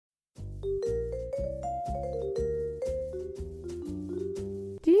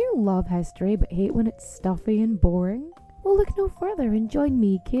you love history but hate when it's stuffy and boring? Well, look no further and join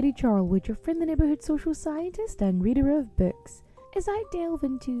me, Katie Charlwood, your friendly neighbourhood social scientist and reader of books, as I delve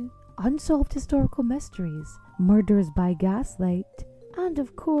into unsolved historical mysteries, murders by gaslight, and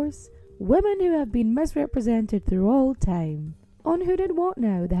of course, women who have been misrepresented through all time. On Who Did What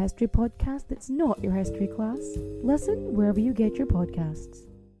Now, the history podcast that's not your history class. Listen wherever you get your podcasts.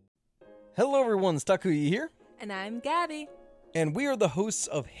 Hello everyone, Stakuyi here. And I'm Gabby. And we are the hosts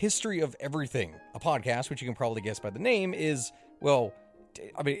of History of Everything, a podcast which you can probably guess by the name is, well,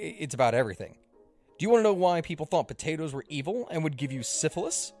 it's about everything. Do you want to know why people thought potatoes were evil and would give you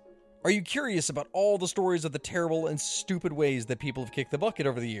syphilis? Are you curious about all the stories of the terrible and stupid ways that people have kicked the bucket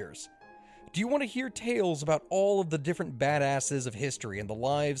over the years? Do you want to hear tales about all of the different badasses of history and the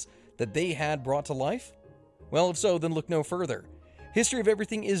lives that they had brought to life? Well, if so, then look no further. History of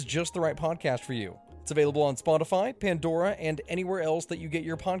Everything is just the right podcast for you. It's available on Spotify, Pandora, and anywhere else that you get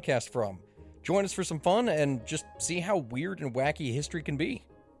your podcast from. Join us for some fun and just see how weird and wacky history can be.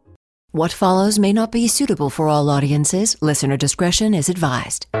 What follows may not be suitable for all audiences. Listener discretion is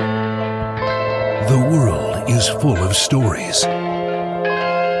advised. The world is full of stories.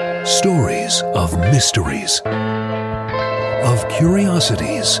 Stories of mysteries, of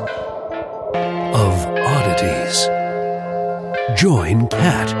curiosities, of oddities. Join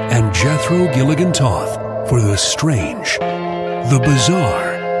Kat and Jethro Gilligan-Toth for the strange, the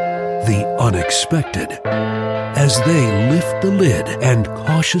bizarre, the unexpected, as they lift the lid and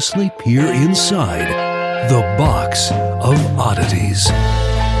cautiously peer inside the box of oddities.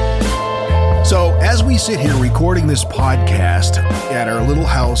 So, as we sit here recording this podcast at our little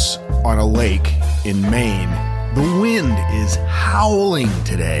house on a lake in Maine, the wind is howling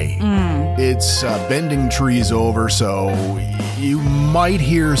today. It's bending trees over, so you might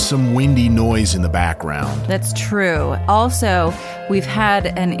hear some windy noise in the background. That's true. Also, we've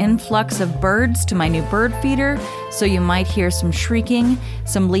had an influx of birds to my new bird feeder, so you might hear some shrieking,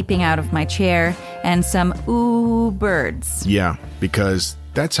 some leaping out of my chair, and some ooh birds. Yeah, because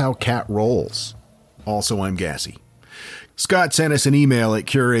that's how Cat rolls. Also, I'm gassy. Scott sent us an email at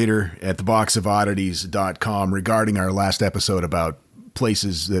curator@theboxofoddities.com regarding our last episode about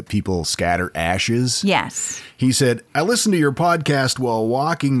places that people scatter ashes. Yes. He said, I listened to your podcast while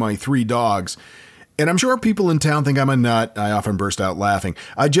walking my 3 dogs, and I'm sure people in town think I'm a nut. I often burst out laughing.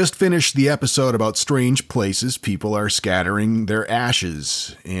 I just finished the episode about strange places people are scattering their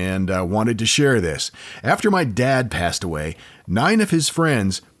ashes, and wanted to share this. After my dad passed away, 9 of his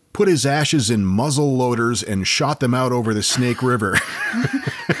friends put his ashes in muzzle loaders and shot them out over the Snake River.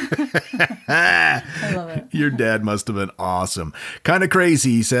 I love it. Your dad must have been awesome. Kind of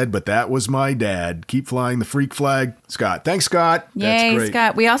crazy, he said, but that was my dad. Keep flying the freak flag. Scott. Thanks, Scott. Yay, That's great.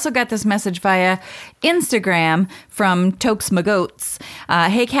 Scott. We also got this message via Instagram from Tokes Magoats.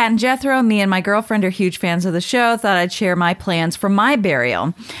 Hey, Kat and Jethro, me and my girlfriend are huge fans of the show. Thought I'd share my plans for my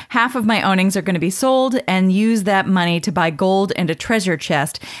burial. Half of my ownings are going to be sold and use that money to buy gold and a treasure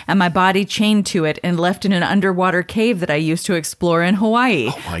chest and my body chained to it and left in an underwater cave that I used to explore in Hawaii.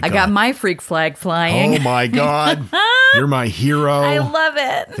 Oh my God. I got my freak flag flying. Oh my God. You're my hero. I love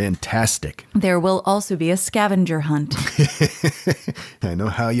it. Fantastic. There will also be a scavenger hunt. I know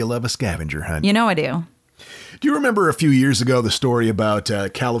how you love a scavenger hunt. You know I do. Do you remember a few years ago the story about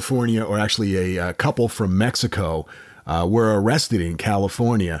California, or actually a couple from Mexico were arrested in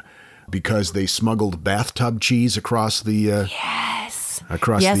California because they smuggled bathtub cheese across the... Yes.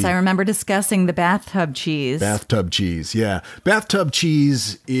 Yes, I remember discussing the bathtub cheese. Bathtub cheese, yeah. Bathtub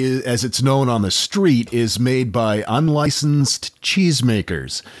cheese, is, as it's known on the street, is made by unlicensed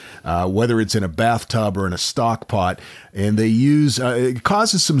cheesemakers, whether it's in a bathtub or in a stock pot. And they use, it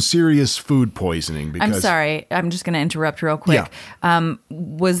causes some serious food poisoning. Because, I'm sorry, I'm just going to interrupt real quick. Yeah.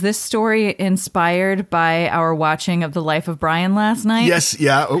 Was this story inspired by our watching of The Life of Brian last night? Yes,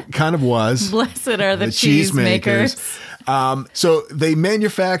 yeah, kind of was. Blessed are the cheesemakers. So they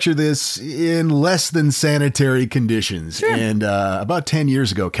manufacture this in less than sanitary conditions. Sure. And about 10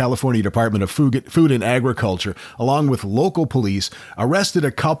 years ago, California Department of Food and Agriculture, along with local police, arrested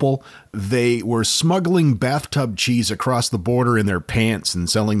a couple. They were smuggling bathtub cheese across the border in their pants and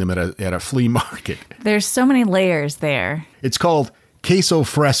selling them at a flea market. There's so many layers there. It's called queso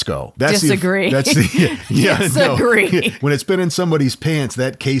fresco. Disagree. Disagree. No. When it's been in somebody's pants,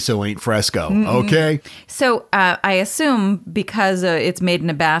 that queso ain't fresco. Mm-mm. Okay. So I assume because it's made in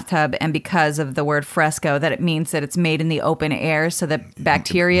a bathtub and because of the word fresco that it means that it's made in the open air so that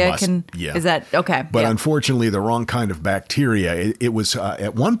bacteria can. Yeah. Is that okay? But unfortunately, the wrong kind of bacteria. It was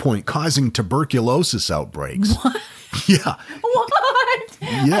at one point causing tuberculosis outbreaks. What? Yeah. What?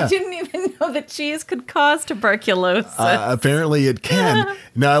 Yeah. I didn't even know know that cheese could cause tuberculosis. Apparently it can.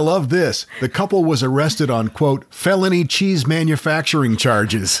 Now, I love this. The couple was arrested on, quote, felony cheese manufacturing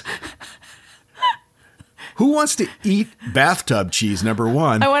charges. Who wants to eat bathtub cheese, number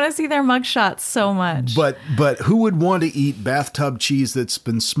one? I want to see their mugshots so much. But who would want to eat bathtub cheese that's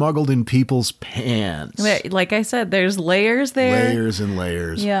been smuggled in people's pants? Like I said, there's layers there. Layers and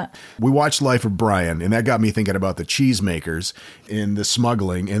layers. Yeah. We watched Life of Brian, and that got me thinking about the cheesemakers in the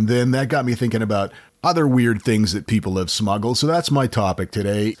smuggling. And then that got me thinking about other weird things that people have smuggled. So that's my topic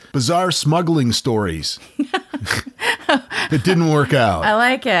today. Bizarre smuggling stories that didn't work out. I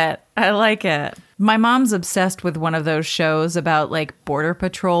like it. My mom's obsessed with one of those shows about like border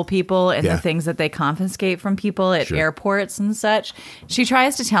patrol people and Yeah. the things that they confiscate from people at Sure. airports and such. She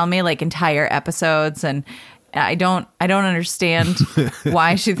tries to tell me like entire episodes, and I don't understand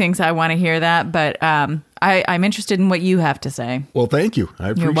why she thinks I want to hear that, but I'm interested in what you have to say. Well, thank you. I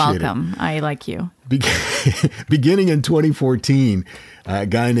appreciate You're welcome. I like you. Beginning in 2014, a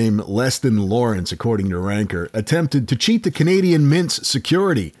guy named Leston Lawrence, according to Ranker, attempted to cheat the Canadian Mint's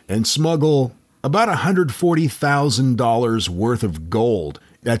security and smuggle about $140,000 worth of gold.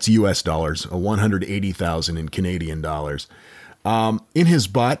 That's U.S. dollars, $180,000 in Canadian dollars. In his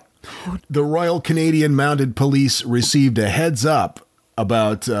butt, the Royal Canadian Mounted Police received a heads up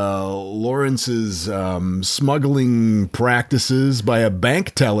about Lawrence's smuggling practices by a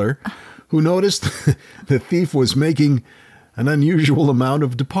bank teller who noticed the thief was making an unusual amount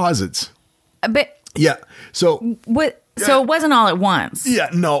of deposits. But Yeah. So what? So it wasn't all at once. yeah,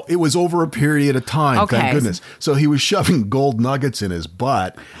 no, it was over a period of time. Okay. Thank goodness. So he was shoving gold nuggets in his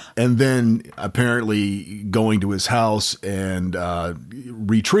butt and then apparently going to his house and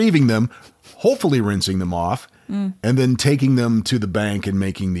retrieving them, hopefully rinsing them off, and then taking them to the bank and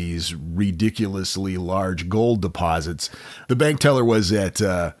making these ridiculously large gold deposits. The bank teller was at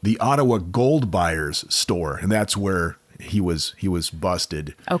the Ottawa Gold Buyers store, and that's where he was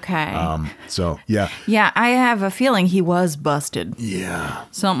busted. Okay. So yeah. Yeah, I have a feeling he was busted. Yeah.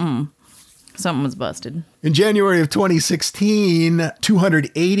 Something was busted. In January of 2016,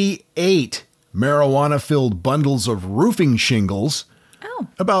 288 marijuana-filled bundles of roofing shingles,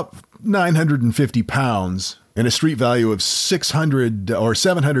 about 950 pounds, and a street value of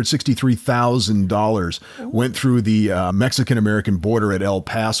 $763,000 went through the Mexican-American border at El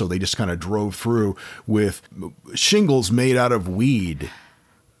Paso. They just kind of drove through with shingles made out of weed.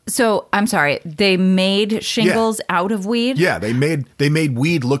 So I'm sorry, they made shingles out of weed? Yeah, they made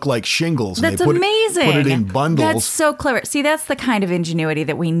weed look like shingles. And That's they put amazing. Put it in bundles. That's so clever. See, that's the kind of ingenuity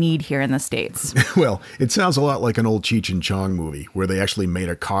that we need here in the States. Well, it sounds a lot like an old Cheech and Chong movie where they actually made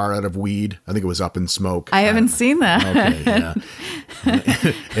a car out of weed. I think it was Up in Smoke. I haven't seen that. Okay, yeah.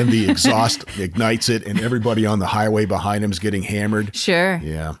 And the exhaust ignites it, and everybody on the highway behind him is getting hammered. Sure.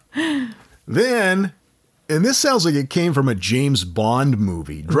 Yeah. Then, and this sounds like it came from a James Bond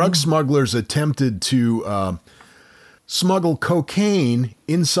movie. Drug smugglers attempted to smuggle cocaine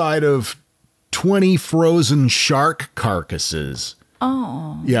inside of 20 frozen shark carcasses.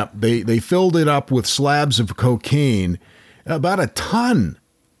 Oh. Yeah, they filled it up with slabs of cocaine, about a ton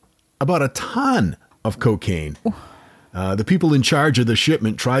of cocaine. The people in charge of the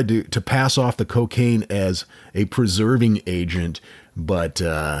shipment tried to pass off the cocaine as a preserving agent, but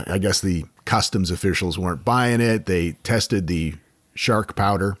I guess the customs officials weren't buying it. They tested the shark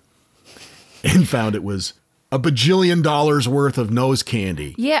powder and found it was $1 bajillion worth of nose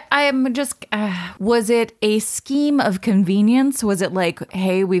candy. Yeah, I'm just, was it a scheme of convenience? Was it like,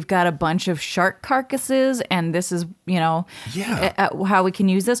 hey, we've got a bunch of shark carcasses and this is, how we can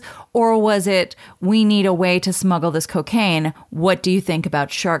use this? Or was it, we need a way to smuggle this cocaine? What do you think about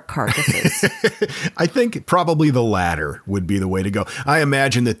shark carcasses? I think probably the latter would be the way to go. I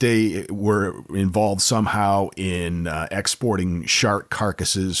imagine that they were involved somehow in exporting shark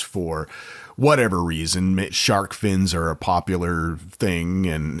carcasses for whatever reason. Shark fins are a popular thing,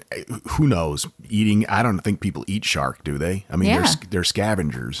 and who knows, eating, I don't think people eat shark, do they? I mean, Yeah. they're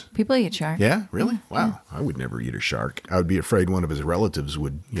scavengers. People eat shark. Yeah, really? Wow. I would never eat a shark. I would be afraid one of his relatives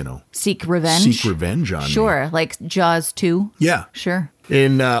would, Seek revenge? seek revenge on me. Sure, like Jaws 2? Yeah. Sure.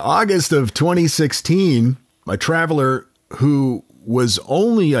 In August of 2016, a traveler who was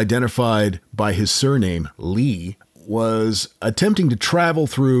only identified by his surname, Lee, was attempting to travel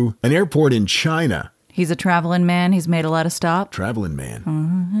through an airport in China. He's a traveling man. He's made a lot of stops. Traveling man.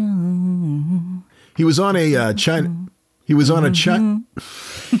 He was on a China. He was on a China.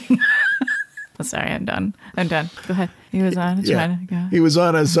 Sorry, I'm done. Go ahead. He was on China. Go. He was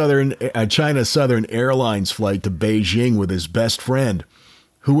on a China Southern Airlines flight to Beijing with his best friend.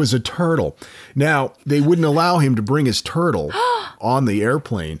 who was a turtle. Now, they wouldn't allow him to bring his turtle on the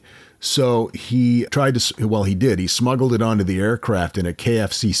airplane. So he tried to, well, he did. He smuggled it onto the aircraft in a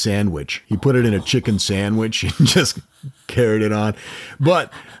KFC sandwich. He put it in a chicken sandwich and just carried it on.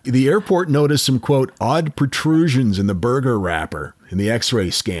 But the airport noticed some, quote, odd protrusions in the burger wrapper in the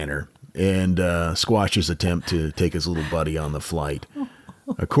X-ray scanner and squashed his attempt to take his little buddy on the flight.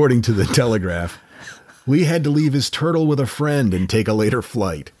 According to the Telegraph, Lee had to leave his turtle with a friend and take a later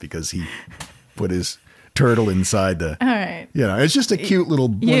flight because he put his turtle inside the... All right. It's just a cute little,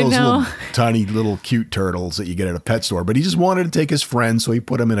 one of those little tiny little cute turtles that you get at a pet store. But he just wanted to take his friend, so he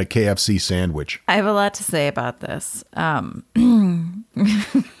put him in a KFC sandwich. I have a lot to say about this.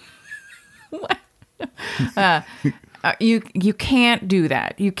 You can't do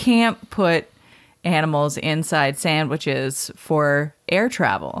that. You can't put animals inside sandwiches for air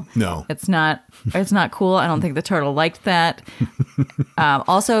travel. No. It's not cool. I don't think the turtle liked that.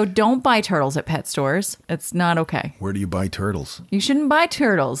 Also, don't buy turtles at pet stores. It's not okay. Where do you buy turtles? You shouldn't buy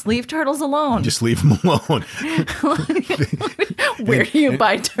turtles. Leave turtles alone. Just leave them alone. Where do you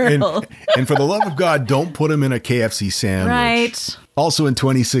buy turtles? And for the love of God, don't put them in a KFC sandwich. Right. Also in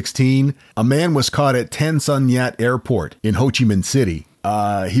 2016, a man was caught at Tan Son Nhat Airport in Ho Chi Minh City.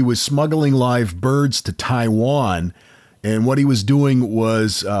 He was smuggling live birds to Taiwan, and what he was doing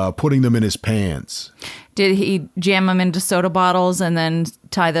was putting them in his pants. Did he jam them into soda bottles and then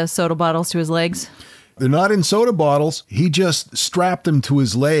tie the soda bottles to his legs? They're not in soda bottles. He just strapped them to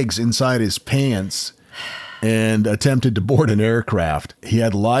his legs inside his pants and attempted to board an aircraft. He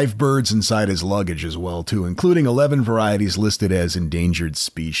had live birds inside his luggage as well, too, including 11 varieties listed as endangered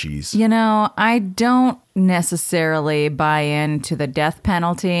species. I don't necessarily buy into the death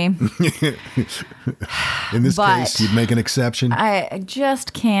penalty. In this case, you'd make an exception? I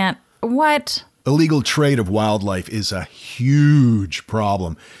just can't. What? Illegal trade of wildlife is a huge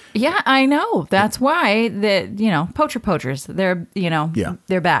problem. Yeah, I know. That's why poachers, they're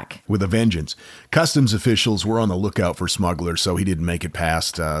back. With a vengeance. Customs officials were on the lookout for smugglers, so he didn't make it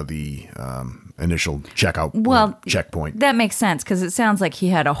past the initial checkpoint. That makes sense because it sounds like he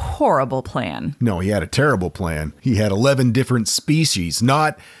had a horrible plan. No, he had a terrible plan. He had 11 different species,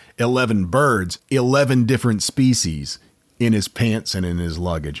 not 11 birds, 11 different species in his pants and in his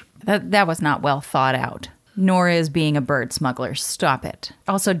luggage. That was not well thought out, nor is being a bird smuggler. Stop it.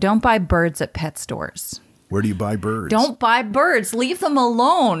 Also, don't buy birds at pet stores. Where do you buy birds? Don't buy birds. Leave them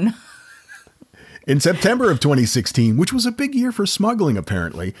alone. In September of 2016, which was a big year for smuggling,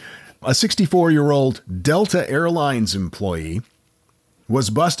 apparently, a 64-year-old Delta Airlines employee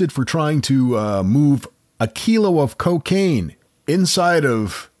was busted for trying to move a kilo of cocaine inside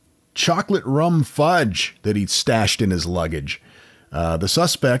of chocolate rum fudge that he'd stashed in his luggage. The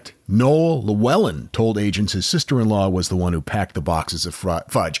suspect, Noel Llewellyn, told agents his sister-in-law was the one who packed the boxes of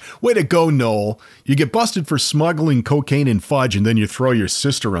fudge. Way to go, Noel. You get busted for smuggling cocaine and fudge, and then you throw your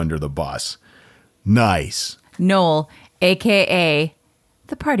sister under the bus. Nice. Noel, a.k.a.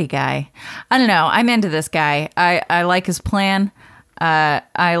 the party guy. I don't know. I'm into this guy. I like his plan.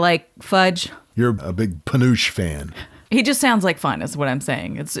 I like fudge. You're a big Panouche fan. He just sounds like fun, is what I'm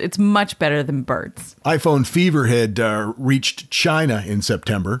saying. It's much better than birds. iPhone fever had reached China in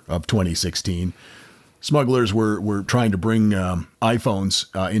September of 2016. Smugglers were trying to bring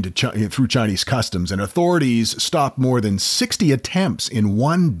iPhones through Chinese customs, and authorities stopped more than 60 attempts in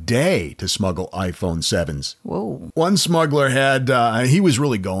one day to smuggle iPhone 7s. Whoa. One smuggler he was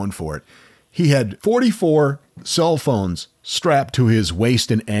really going for it. He had 44 cell phones strapped to his waist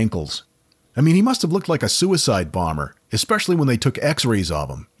and ankles. I mean, he must have looked like a suicide bomber, especially when they took x-rays of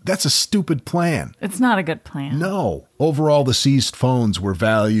him. That's a stupid plan. It's not a good plan. No. Overall, the seized phones were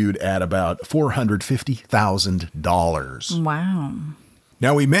valued at about $450,000. Wow.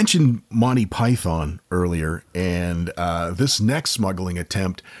 Now, we mentioned Monty Python earlier, and this next smuggling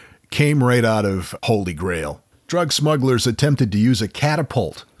attempt came right out of Holy Grail. Drug smugglers attempted to use a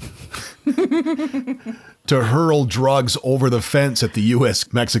catapult to hurl drugs over the fence at the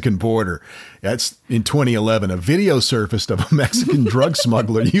U.S.-Mexican border. That's in 2011. A video surfaced of a Mexican drug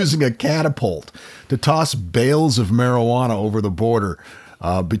smuggler using a catapult to toss bales of marijuana over the border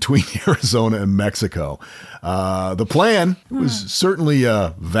between Arizona and Mexico. The plan was certainly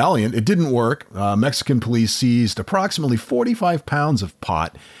valiant. It didn't work. Mexican police seized approximately 45 pounds of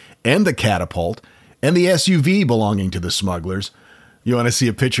pot and the catapult and the SUV belonging to the smugglers. You want to see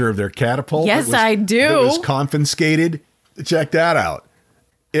a picture of their catapult? Yes, I do. It was confiscated. Check that out.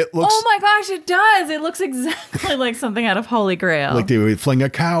 It looks Oh my gosh, it does. It looks exactly like something out of Holy Grail. like they would fling a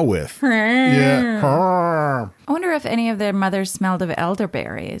cow with. Yeah. I wonder if any of their mothers smelled of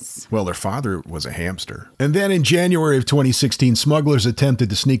elderberries. Well, their father was a hamster. And then in January of 2016, smugglers attempted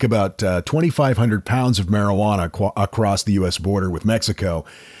to sneak about 2,500 pounds of marijuana across the U.S. border with Mexico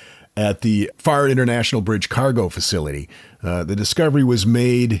at the Far International Bridge cargo facility. The discovery was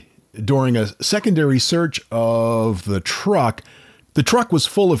made during a secondary search of the truck. The truck was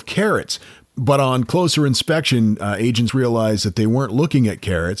full of carrots, but on closer inspection, agents realized that they weren't looking at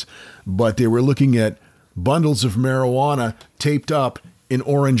carrots, but they were looking at bundles of marijuana taped up in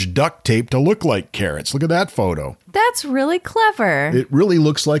orange duct tape to look like carrots. Look at that photo. That's really clever. It really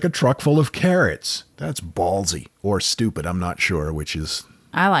looks like a truck full of carrots. That's ballsy or stupid. I'm not sure which is.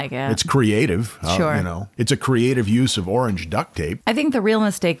 I like it. It's creative. Sure. It's a creative use of orange duct tape. I think the real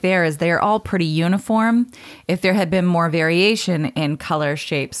mistake there is they're all pretty uniform. If there had been more variation in color,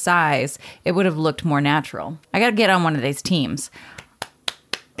 shape, size, it would have looked more natural. I got to get on one of these teams.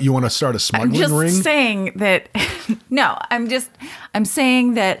 You want to start a smuggling ring? I'm just saying that. No, I'm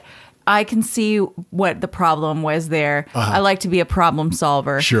saying that I can see what the problem was there. I like to be a problem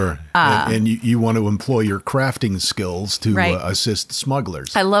solver. Sure. And you want to employ your crafting skills to Right. assist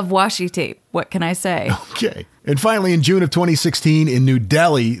smugglers. I love washi tape. What can I say? Okay. And finally, in June of 2016, in New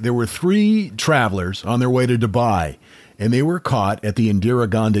Delhi, there were 3 travelers on their way to Dubai, and they were caught at the Indira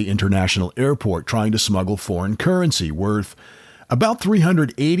Gandhi International Airport trying to smuggle foreign currency worth about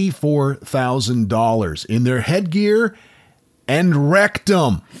 $384,000 in their headgear and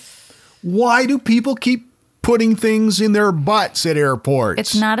rectum. Why do people keep putting things in their butts at airports?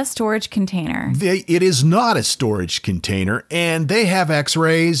 It's not a storage container. It is not a storage container, and they have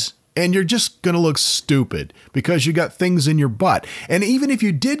x-rays, and you're just going to look stupid because you got things in your butt. And even if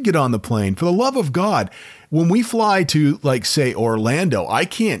you did get on the plane, for the love of God, when we fly to, like, say, Orlando, I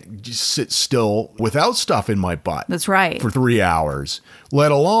can't just sit still without stuff in my butt. That's right. For 3 hours,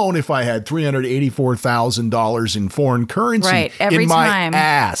 let alone if I had $384,000 in foreign currency Right. Every in my time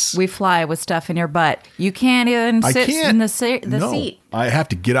ass. we fly with stuff in your butt, you can't even sit in the seat. I have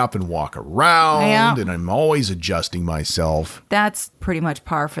to get up and walk around, Yeah. and I'm always adjusting myself. That's pretty much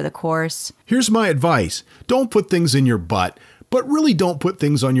par for the course. Here's my advice. Don't put things in your butt, but really don't put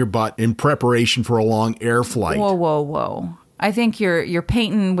things on your butt in preparation for a long air flight. Whoa, whoa, whoa. I think you're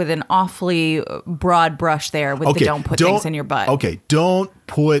painting with an awfully broad brush there with the don't put things in your butt. Okay, don't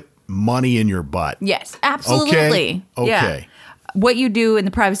put money in your butt. Yes, absolutely. Okay. Yeah. What you do in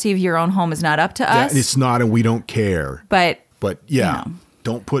the privacy of your own home is not up to us. It's not, and we don't care. But yeah, you know.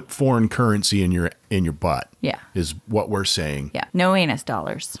 Don't put foreign currency in your butt. Yeah. Is what we're saying. Yeah, no anus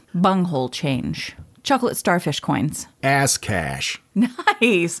dollars. Bunghole change. Chocolate starfish coins. Ass cash.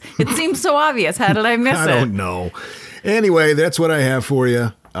 Nice. It seems so obvious. How did I miss I it? don't know. Anyway, that's what I have for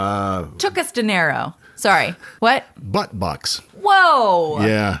you. Took us dinero. Sorry. What? Butt bucks. Whoa.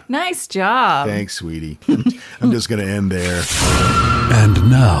 Yeah. Nice job. Thanks, sweetie. I'm just going to end there. And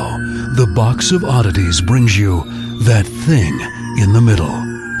now, the Box of Oddities brings you That Thing in the Middle.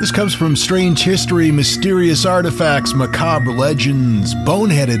 This comes from Strange History, Mysterious Artifacts, Macabre Legends,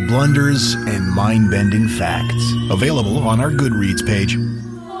 Boneheaded Blunders, and Mind-Bending Facts. Available on our Goodreads page.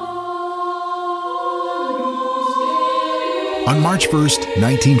 On March 1st,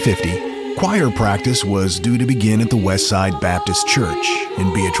 1950, choir practice was due to begin at the Westside Baptist Church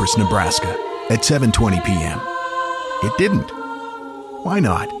in Beatrice, Nebraska at 7:20 p.m. It didn't. Why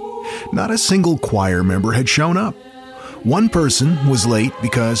not? Not a single choir member had shown up. One person was late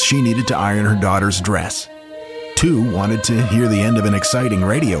because she needed to iron her daughter's dress. 2 wanted to hear the end of an exciting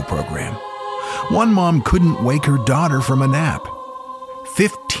radio program. One mom couldn't wake her daughter from a nap.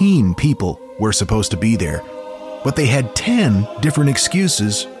 15 people were supposed to be there, but they had 10 different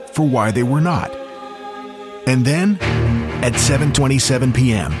excuses for why they were not. And then, at 7:27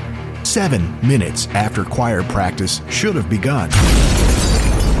 p.m., 7 minutes after choir practice should have begun,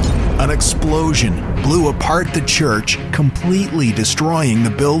 an explosion blew apart the church, completely destroying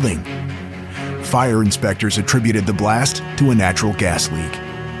the building. Fire inspectors attributed the blast to a natural gas leak.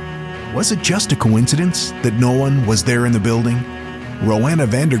 Was it just a coincidence that no one was there in the building? Rowena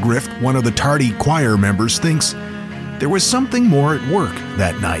Vandergrift, one of the tardy choir members, thinks there was something more at work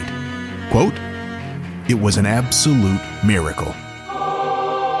that night. Quote, "It was an absolute miracle."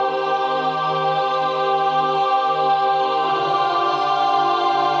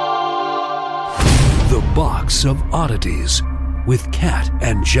 The Box of Oddities with Kat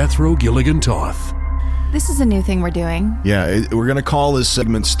and Jethro Gilligan Toth. This is a new thing we're doing. Yeah, we're going to call this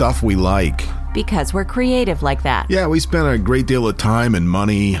segment Stuff We Like. Because we're creative like that. Yeah, we spent a great deal of time and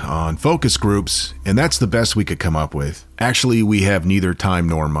money on focus groups, and that's the best we could come up with. Actually, we have neither time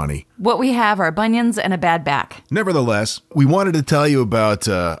nor money. What we have are bunions and a bad back. Nevertheless, we wanted to tell you about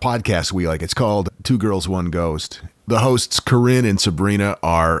a podcast we like. It's called Two Girls, One Ghost. The hosts, Corinne and Sabrina,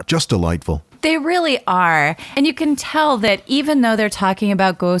 are just delightful. They really are. And you can tell that even though they're talking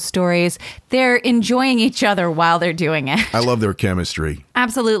about ghost stories, they're enjoying each other while they're doing it. I love their chemistry.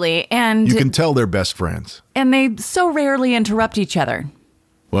 Absolutely. And you can tell they're best friends. And they so rarely interrupt each other.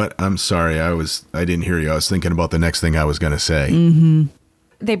 What? I'm sorry. I didn't hear you. I was thinking about the next thing I was going to say. Mm-hmm.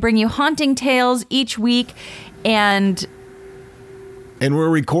 They bring you haunting tales each week, and we're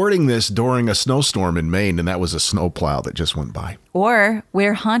recording this during a snowstorm in Maine, and that was a snowplow that just went by. Or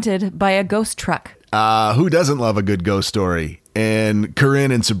we're haunted by a ghost truck. Who doesn't love a good ghost story? And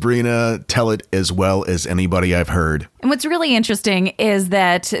Corinne and Sabrina tell it as well as anybody I've heard. And what's really interesting is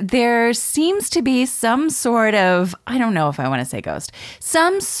that there seems to be some sort of, I don't know if I want to say ghost,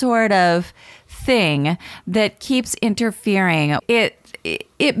 some sort of thing that keeps interfering.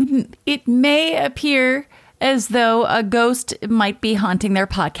 It may appear as though a ghost might be haunting their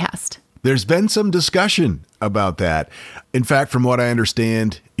podcast. There's been some discussion about that. In fact, from what I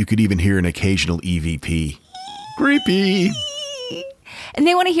understand, you could even hear an occasional EVP. Creepy. And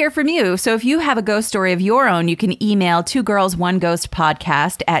they want to hear from you. So if you have a ghost story of your own, you can email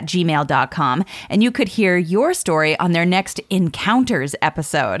twogirlsoneghost@gmail.com, and you could hear your story on their next Encounters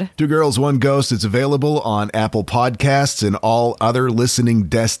episode. Two Girls, One Ghost is available on Apple Podcasts and all other listening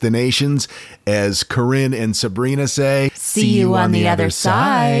destinations. As Corinne and Sabrina say, see you on the other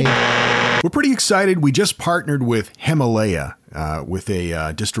side. We're pretty excited. We just partnered with Himalaya with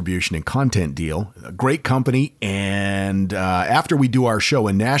a distribution and content deal. A great company. And after we do our show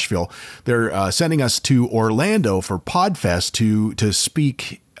in Nashville, they're sending us to Orlando for PodFest to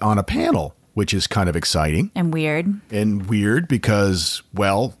speak on a panel, which is kind of exciting. And weird. And weird because,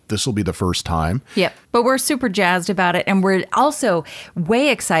 well, this will be the first time. Yep. But we're super jazzed about it. And we're also way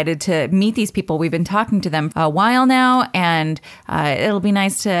excited to meet these people. We've been talking to them a while now. And it'll be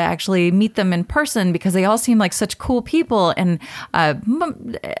nice to actually meet them in person because they all seem like such cool people. And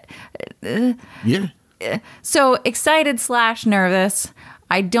yeah. So excited / nervous.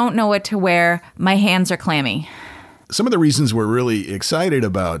 I don't know what to wear. My hands are clammy. Some of the reasons we're really excited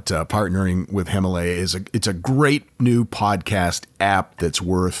about partnering with Himalaya is it's a great new podcast app that's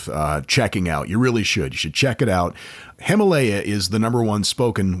worth checking out. You really should. You should check it out. Himalaya is the #1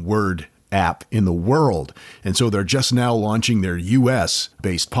 spoken word app in the world. And so they're just now launching their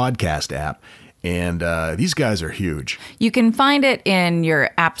US-based podcast app. And these guys are huge. You can find it in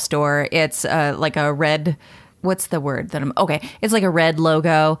your app store. It's like a red... What's the word that it's like a red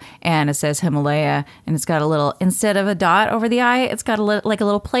logo and it says Himalaya and it's got a little, instead of a dot over the I, it's got like a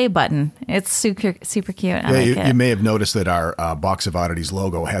little play button. It's super, super cute. You may have noticed that our Box of Oddities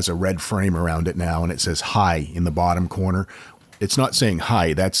logo has a red frame around it now and it says hi in the bottom corner. It's not saying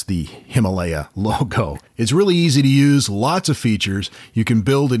hi, that's the Himalaya logo. It's really easy to use, lots of features. You can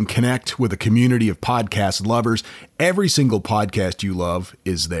build and connect with a community of podcast lovers. Every single podcast you love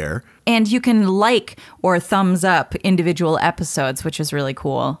is there. And you can like or thumbs up individual episodes, which is really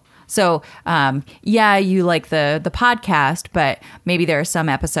cool. So, you like the podcast, but maybe there are some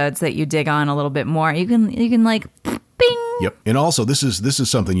episodes that you dig on a little bit more. You can like, bing. Yep. And also, this is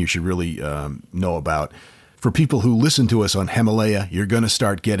something you should really know about. For people who listen to us on Himalaya, you're going to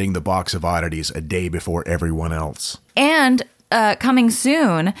start getting the Box of Oddities a day before everyone else. And coming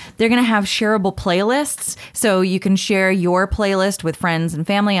soon, they're going to have shareable playlists. So you can share your playlist with friends and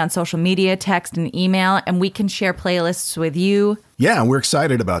family on social media, text and email, and we can share playlists with you. Yeah, and we're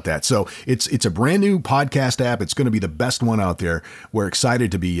excited about that. So it's a brand new podcast app. It's going to be the best one out there. We're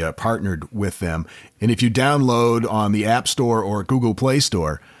excited to be partnered with them. And if you download on the App Store or Google Play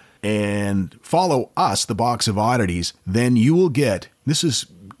Store, and follow us, the Box of Oddities, then you will get, this is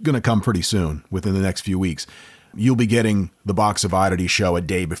going to come pretty soon, within the next few weeks, you'll be getting the Box of Oddities show a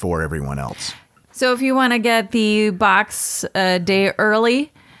day before everyone else. So if you want to get the box a day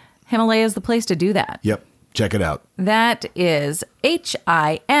early, Himalaya is the place to do that. Yep, check it out. That is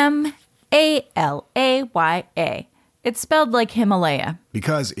Himalaya. It's spelled like Himalaya.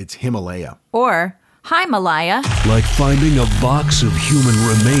 Because it's Himalaya. Or Hi, Malaya. Like finding a box of human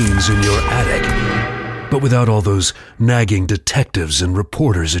remains in your attic, but without all those nagging detectives and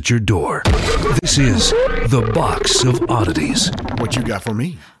reporters at your door. This is the Box of Oddities. What you got for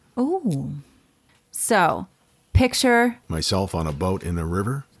me? Ooh. So, picture myself on a boat in the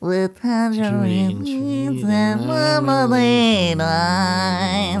river. With tangerine cheese and marmalade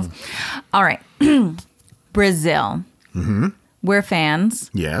eyes. All right. Brazil. Mm-hmm. We're fans.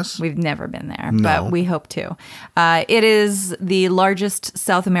 Yes. We've never been there, No. but we hope to. It is the largest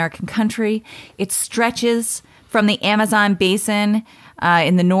South American country. It stretches from the Amazon basin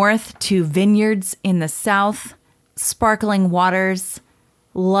in the north to vineyards in the south, sparkling waters,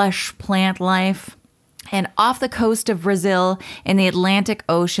 lush plant life. And off the coast of Brazil in the Atlantic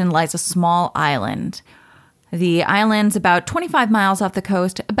Ocean lies a small island. The island's about 25 miles off the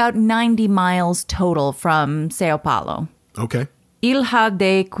coast, about 90 miles total from Sao Paulo. Okay. Ilha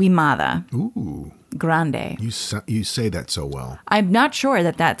de Queimada Ooh. Grande. You say that so well. I'm not sure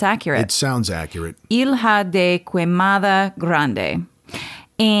that that's accurate. It sounds accurate. Ilha de Queimada Grande.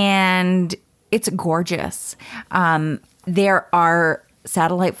 And it's gorgeous. There are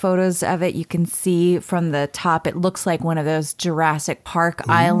satellite photos of it. You can see from the top, it looks like one of those Jurassic Park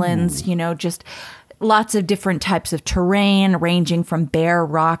islands, just lots of different types of terrain, ranging from bare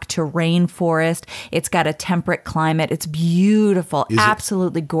rock to rainforest. It's got a temperate climate. It's beautiful,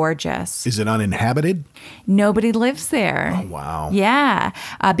 absolutely gorgeous. Is it uninhabited? Nobody lives there. Oh, wow. Yeah,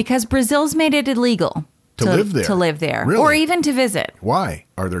 because Brazil's made it illegal To live there? To live there. Really? Or even to visit. Why?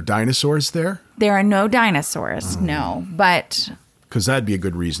 Are there dinosaurs there? There are no dinosaurs, no. But, Because that'd be a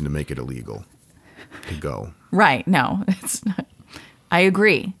good reason to make it illegal to go. right, no, it's not. I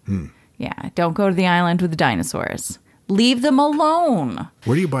agree. Yeah, don't go to the island with the dinosaurs. Leave them alone.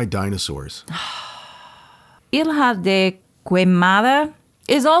 Where do you buy dinosaurs? Ilha de Queimada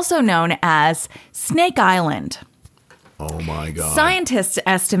is also known as Snake Island. Oh, my God. Scientists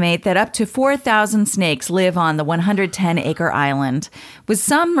estimate that up to 4,000 snakes live on the 110-acre island, with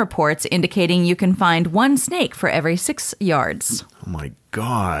some reports indicating you can find one snake for every 6 yards. Oh, my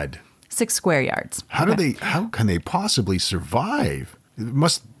God. 6 square yards. How can they possibly survive? It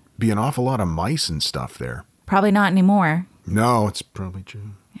must be an awful lot of mice and stuff there. Probably not anymore. No, it's probably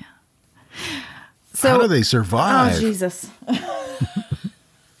true. So, how do they survive? Oh, Jesus.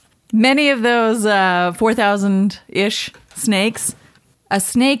 Many of those 4,000-ish snakes, a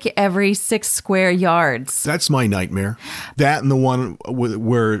snake every 6 square yards. That's my nightmare. That and the one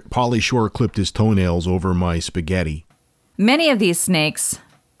where Pauly Shore clipped his toenails over my spaghetti. Many of these snakes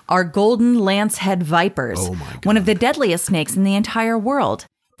are golden lancehead vipers, Oh my God. one of the deadliest snakes in the entire world.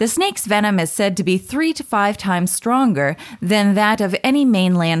 The snake's venom is said to be 3 to 5 times stronger than that of any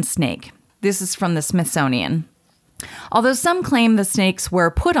mainland snake. This is from the Smithsonian. Although some claim the snakes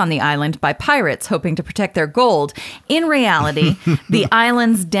were put on the island by pirates hoping to protect their gold, in reality, the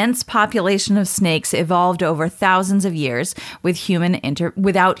island's dense population of snakes evolved over thousands of years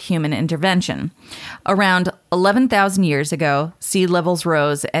without human intervention. Around 11,000 years ago, sea levels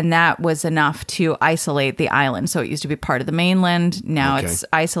rose, and that was enough to isolate the island. So it used to be part of the mainland. Now it's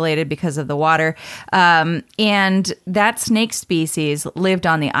isolated because of the water. And that snake species lived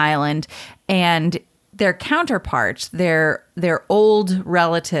on the island, and their counterparts, their old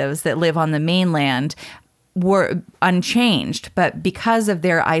relatives that live on the mainland, were unchanged. But because of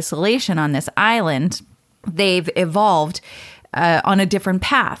their isolation on this island, they've evolved on a different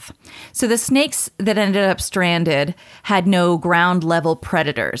path. So the snakes that ended up stranded had no ground level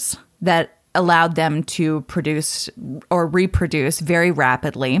predators that allowed them to produce or reproduce very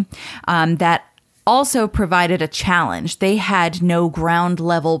rapidly. That also provided a challenge. They had no ground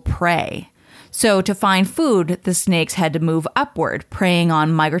level prey. So to find food, the snakes had to move upward, preying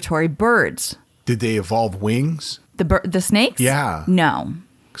on migratory birds. Did they evolve wings? The snakes? Yeah. No.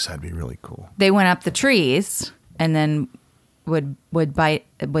 Because that'd be really cool. They went up the trees and then would bite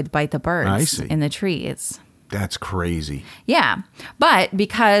the birds I see. in the trees. That's crazy. Yeah, but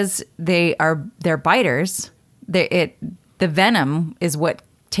because they're biters, the venom is what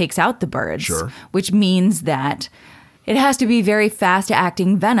takes out the birds. Sure. Which means that it has to be very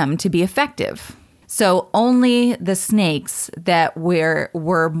fast-acting venom to be effective. So only the snakes that were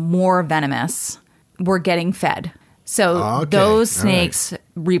more venomous were getting fed. So those snakes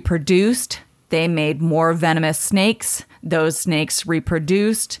reproduced. They made more venomous snakes. Those snakes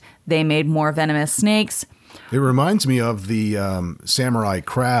reproduced. They made more venomous snakes. It reminds me of the samurai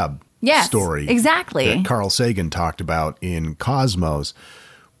crab story. Exactly. That Carl Sagan talked about in Cosmos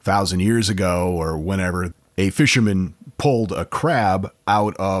 1,000 years ago or whenever. A fisherman pulled a crab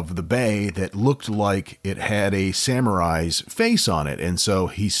out of the bay that looked like it had a samurai's face on it. And so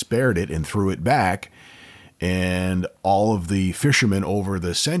he spared it and threw it back. And all of the fishermen over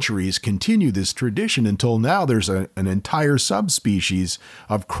the centuries continue this tradition until now there's an entire subspecies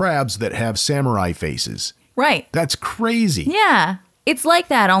of crabs that have samurai faces. Right. That's crazy. Yeah. It's like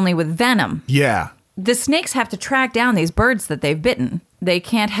that, only with venom. Yeah. The snakes have to track down these birds that they've bitten. They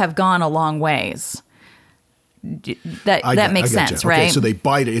can't have gone a long ways That makes sense, right? Okay, so they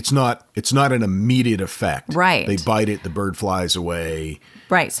bite it. It's not an immediate effect. Right. They bite it, the bird flies away.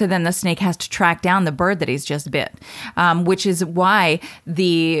 Right. So then the snake has to track down the bird that he's just bit, which is why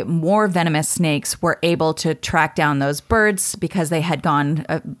the more venomous snakes were able to track down those birds because they had gone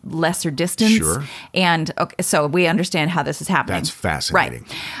a lesser distance. Sure. And so we understand how this is happening. That's fascinating.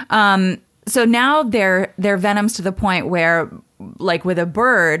 Right. So now they're venomous to the point where, like with a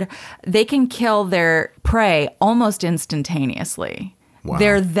bird, they can kill their prey almost instantaneously. Wow.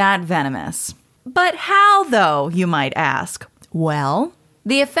 They're that venomous. But how, though, you might ask? Well,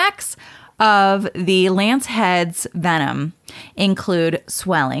 the effects of the lancehead's venom include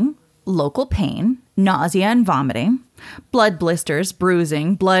swelling, local pain, nausea and vomiting, blood blisters,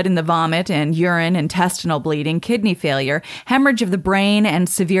 bruising, blood in the vomit and urine, intestinal bleeding, kidney failure, hemorrhage of the brain, and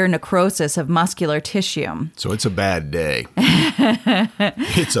severe necrosis of muscular tissue. So it's a bad day.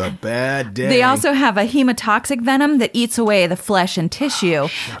 It's a bad day. They also have a hemotoxic venom that eats away the flesh and tissue.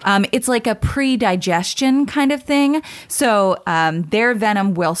 It's like a pre-digestion kind of thing. So their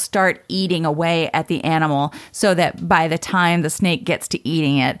venom will start eating away at the animal so that by the time the snake gets to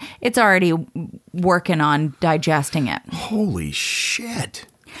eating it, it's already working on digesting it. Holy shit.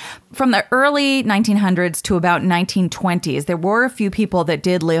 From the early 1900s to about 1920s, there were a few people that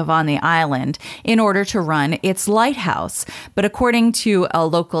did live on the island in order to run its lighthouse. But according to a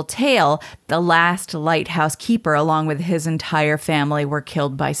local tale, the last lighthouse keeper, along with his entire family, were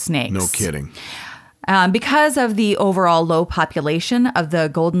killed by snakes. No kidding. Because of the overall low population of the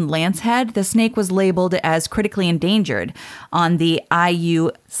golden lancehead, the snake was labeled as critically endangered on the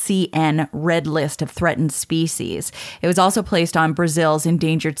IUCN Red List of Threatened Species. It was also placed on Brazil's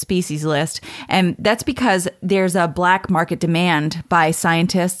Endangered Species List, and that's because there's a black market demand by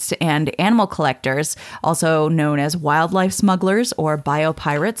scientists and animal collectors, also known as wildlife smugglers or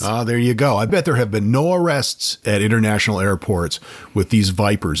biopirates. Ah, there you go. I bet there have been no arrests at international airports with these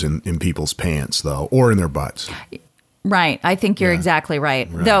vipers in people's pants, though. Or in their butts. Right. I think you're exactly right.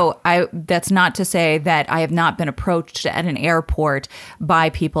 Though that's not to say that I have not been approached at an airport by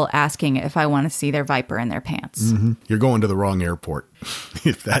people asking if I want to see their viper in their pants. Mm-hmm. You're going to the wrong airport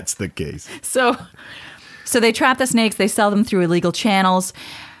if that's the case. So they trap the snakes. They sell them through illegal channels.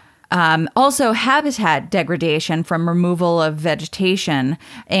 Also, habitat degradation from removal of vegetation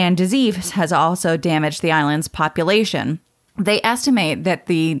and disease has also damaged the island's population. They estimate that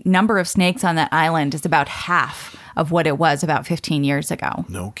the number of snakes on that island is about half of what it was about 15 years ago.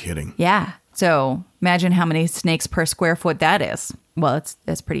 No kidding. Yeah. So imagine how many snakes per square foot that is. Well,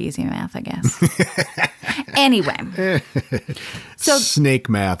 that's pretty easy math, I guess. Anyway. Snake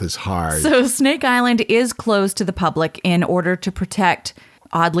math is hard. So Snake Island is closed to the public in order to protect,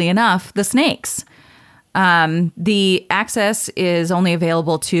 oddly enough, the snakes. The access is only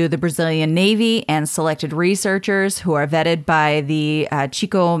available to the Brazilian Navy and selected researchers who are vetted by the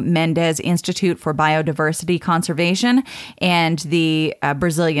Chico Mendes Institute for Biodiversity Conservation and the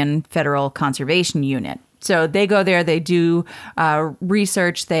Brazilian Federal Conservation Unit. So they go there, they do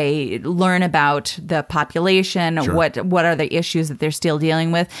research, they learn about the population, Sure. what are the issues that they're still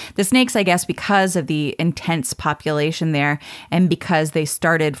dealing with. The snakes, I guess, because of the intense population there and because they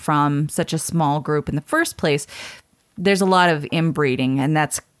started from such a small group in the first place, there's a lot of inbreeding, and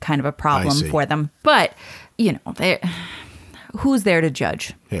that's kind of a problem for them. But, who's there to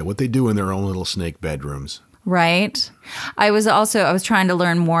judge? Yeah, what they do in their own little snake bedrooms. Right. I was trying to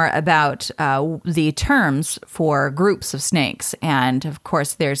learn more about the terms for groups of snakes. And of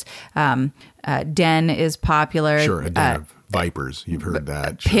course, there's den is popular. Sure, a den of vipers. You've heard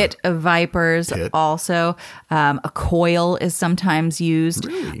that. Pit of vipers also. A coil is sometimes used.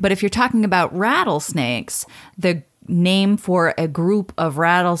 Really? But if you're talking about rattlesnakes, the name for a group of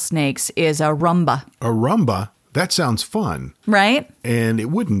rattlesnakes is a rumba. A rumba? That sounds fun. Right? And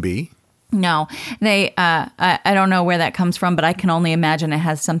it wouldn't be. No, I don't know where that comes from, but I can only imagine it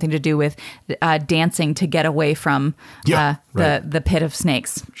has something to do with dancing to get away from the pit of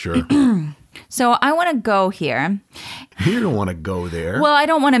snakes. Sure. So I want to go here. You don't want to go there. Well, I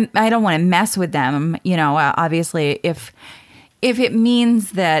don't want to mess with them. Obviously, if it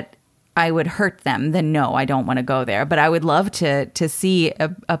means that I would hurt them, then no, I don't want to go there. But I would love to see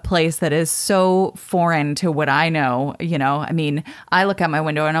a place that is so foreign to what I know. I mean, I look out my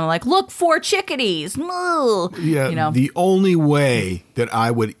window and I'm like, look for chickadees. Moo! Yeah, the only way that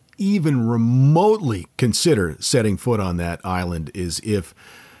I would even remotely consider setting foot on that island is if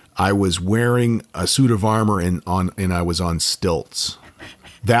I was wearing a suit of armor and I was on stilts.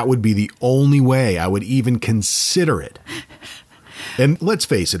 That would be the only way I would even consider it. And let's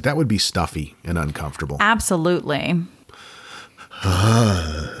face it, that would be stuffy and uncomfortable. Absolutely.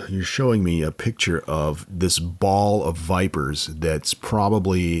 you're showing me a picture of this ball of vipers that's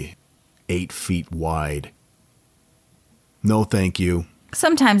probably 8 feet wide. No, thank you.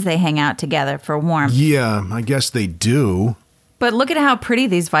 Sometimes they hang out together for warmth. Yeah, I guess they do. But look at how pretty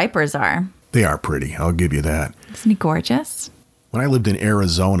these vipers are. They are pretty. I'll give you that. Isn't he gorgeous? When I lived in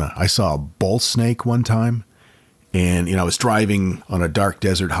Arizona, I saw a bull snake one time. And, I was driving on a dark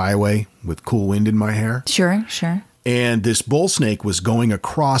desert highway with cool wind in my hair. Sure. And this bull snake was going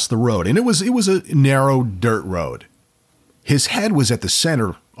across the road. And it was a narrow dirt road. His head was at the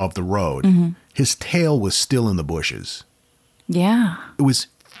center of the road. Mm-hmm. His tail was still in the bushes. Yeah. It was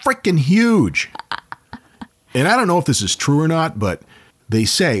freaking huge. And I don't know if this is true or not, but they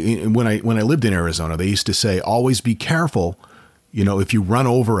say, when I lived in Arizona, they used to say, always be careful, if you run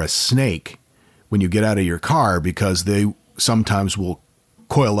over a snake when you get out of your car, because they sometimes will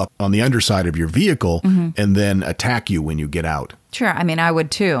coil up on the underside of your vehicle and then attack you when you get out. Sure. I mean, I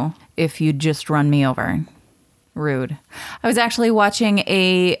would too if you'd just run me over. Rude. I was actually watching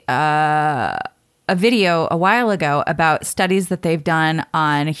a video a while ago about studies that they've done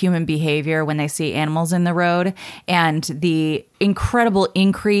on human behavior when they see animals in the road, and the incredible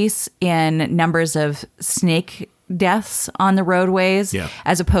increase in numbers of snake deaths on the roadways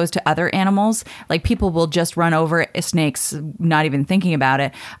as opposed to other animals. Like, people will just run over snakes, not even thinking about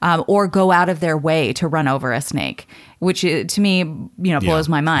it, or go out of their way to run over a snake, which to me, blows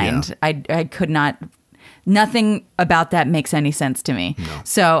my mind. Yeah. I could not, nothing about that makes any sense to me. No.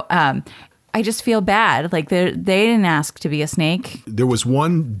 So, I just feel bad. Like, they didn't ask to be a snake. There was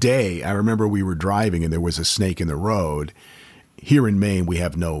one day, I remember we were driving and there was a snake in the road. Here in Maine, we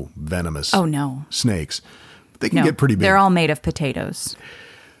have no venomous snakes. They can get pretty big. They're all made of potatoes.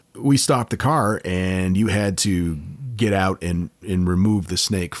 We stopped the car and you had to get out and remove the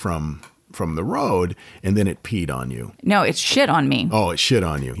snake from the road, and then it peed on you. No, it shit on me. Oh, it shit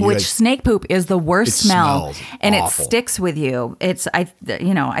on you. Which snake poop is the worst smell, and awful. It sticks with you. I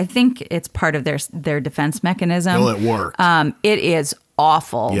think it's part of their defense mechanism. Well, it worked. It is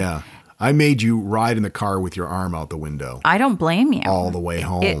awful. Yeah. I made you ride in the car with your arm out the window. I don't blame you. All the way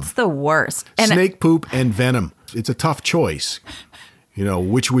home. It's the worst. And snake poop and venom. It's a tough choice.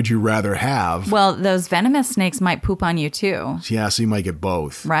 Which would you rather have? Well, those venomous snakes might poop on you too. Yeah, so you might get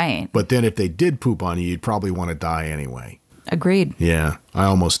both. Right. But then if they did poop on you, you'd probably want to die anyway. Agreed. Yeah, I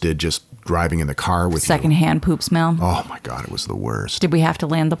almost did just driving in the car with Secondhand poop smell. Oh my God, it was the worst. Did we have to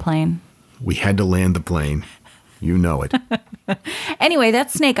land the plane? We had to land the plane. You know it. Anyway,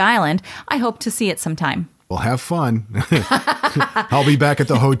 that's Snake Island. I hope to see it sometime. Well, have fun. I'll be back at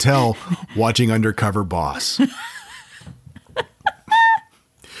the hotel watching Undercover Boss.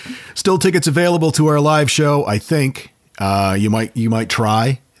 Still tickets available to our live show, I think. You might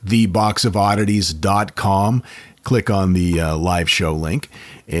try theboxofoddities.com. Click on the live show link,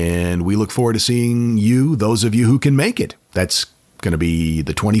 and we look forward to seeing you, those of you who can make it. That's going to be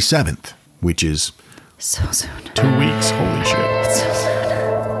the 27th, which is so soon. 2 weeks. Holy shit. So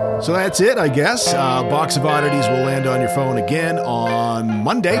soon. So that's it, I guess. Box of Oddities will land on your phone again on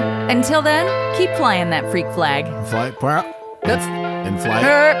Monday. Until then, keep flying that freak flag. Fly it proud. And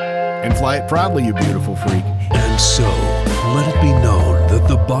fly it proudly, you beautiful freak. And so, let it be known that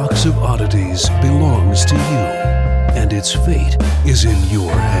the Box of Oddities belongs to you, and its fate is in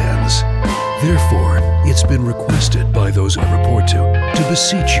your hands. Therefore, it's been requested by those I report to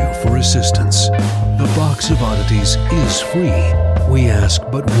beseech you for assistance. The Box of Oddities is free. We ask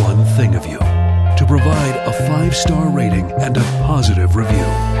but one thing of you, to provide a 5-star rating and a positive review.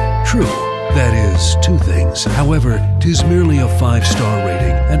 True, that is 2 things. However, 'tis merely a 5-star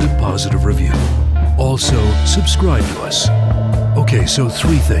rating and a positive review. Also, subscribe to us. Okay, so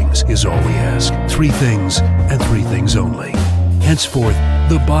 3 things is all we ask. 3 things and 3 things only. Henceforth,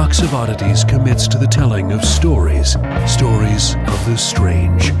 the Box of Oddities commits to the telling of stories. Stories of the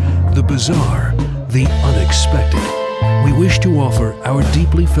strange, the bizarre, the unexpected. We wish to offer our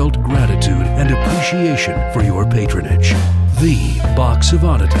deeply felt gratitude and appreciation for your patronage.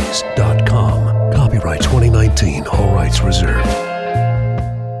 TheBoxOfOddities.com. Copyright 2019. All rights reserved.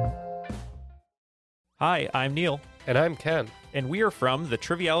 Hi, I'm Neil. And I'm Ken. And we are from the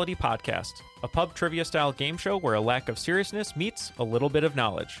Triviality Podcast, a pub trivia-style game show where a lack of seriousness meets a little bit of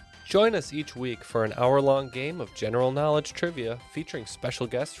knowledge. Join us each week for an hour-long game of general knowledge trivia featuring special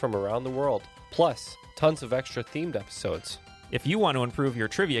guests from around the world, plus tons of extra themed episodes. If you want to improve your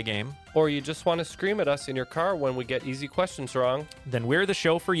trivia game, or you just want to scream at us in your car when we get easy questions wrong, then we're the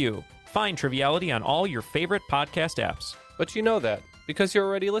show for you. Find Triviality on all your favorite podcast apps. But you know that, because you're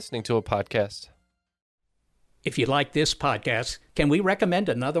already listening to a podcast. If you like this podcast, can we recommend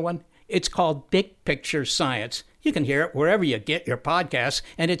another one? It's called Big Picture Science. You can hear it wherever you get your podcasts,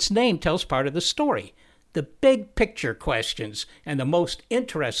 and its name tells part of the story. The big picture questions and the most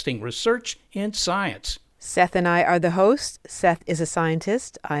interesting research in science. Seth and I are the hosts. Seth is a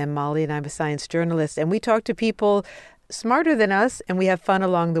scientist. I am Molly, and I'm a science journalist. And we talk to people smarter than us, and we have fun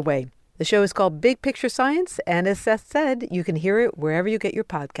along the way. The show is called Big Picture Science, and as Seth said, you can hear it wherever you get your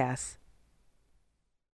podcasts.